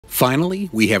Finally,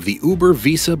 we have the Uber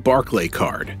Visa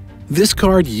Barclaycard. This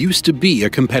card used to be a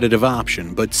competitive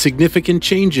option, but significant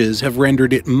changes have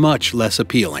rendered it much less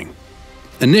appealing.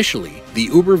 Initially, the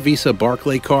Uber Visa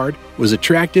Barclaycard was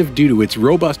attractive due to its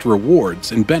robust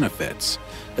rewards and benefits,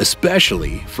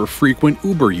 especially for frequent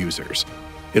Uber users.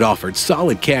 It offered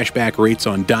solid cashback rates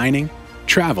on dining,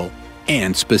 travel,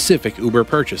 and specific Uber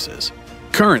purchases.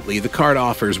 Currently, the card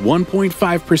offers 1.5%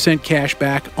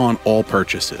 cashback on all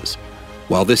purchases.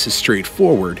 While this is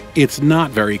straightforward, it's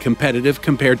not very competitive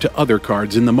compared to other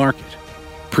cards in the market.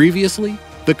 Previously,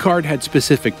 the card had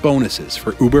specific bonuses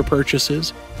for Uber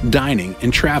purchases, dining,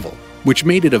 and travel, which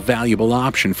made it a valuable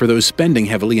option for those spending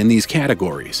heavily in these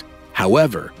categories.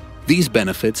 However, these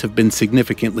benefits have been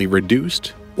significantly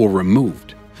reduced or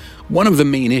removed. One of the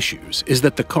main issues is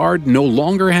that the card no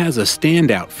longer has a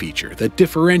standout feature that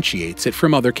differentiates it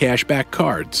from other cashback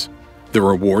cards. The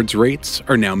rewards rates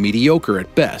are now mediocre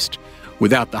at best.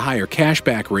 Without the higher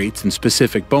cashback rates and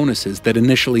specific bonuses that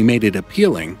initially made it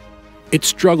appealing, it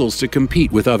struggles to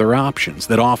compete with other options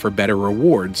that offer better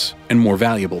rewards and more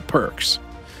valuable perks.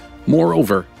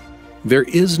 Moreover, there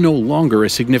is no longer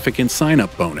a significant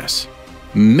sign-up bonus.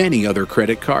 Many other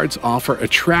credit cards offer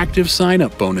attractive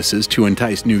sign-up bonuses to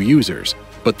entice new users,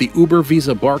 but the Uber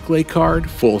Visa Barclaycard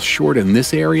falls short in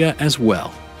this area as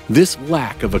well. This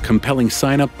lack of a compelling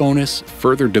sign-up bonus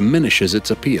further diminishes its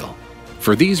appeal.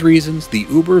 For these reasons, the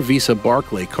Uber Visa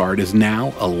Barclaycard is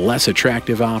now a less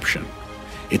attractive option.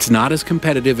 It's not as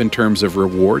competitive in terms of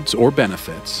rewards or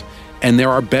benefits, and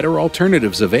there are better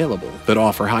alternatives available that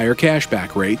offer higher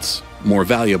cashback rates, more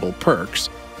valuable perks,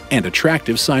 and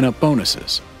attractive sign-up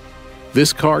bonuses.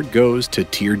 This card goes to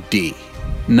Tier D,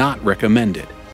 not recommended.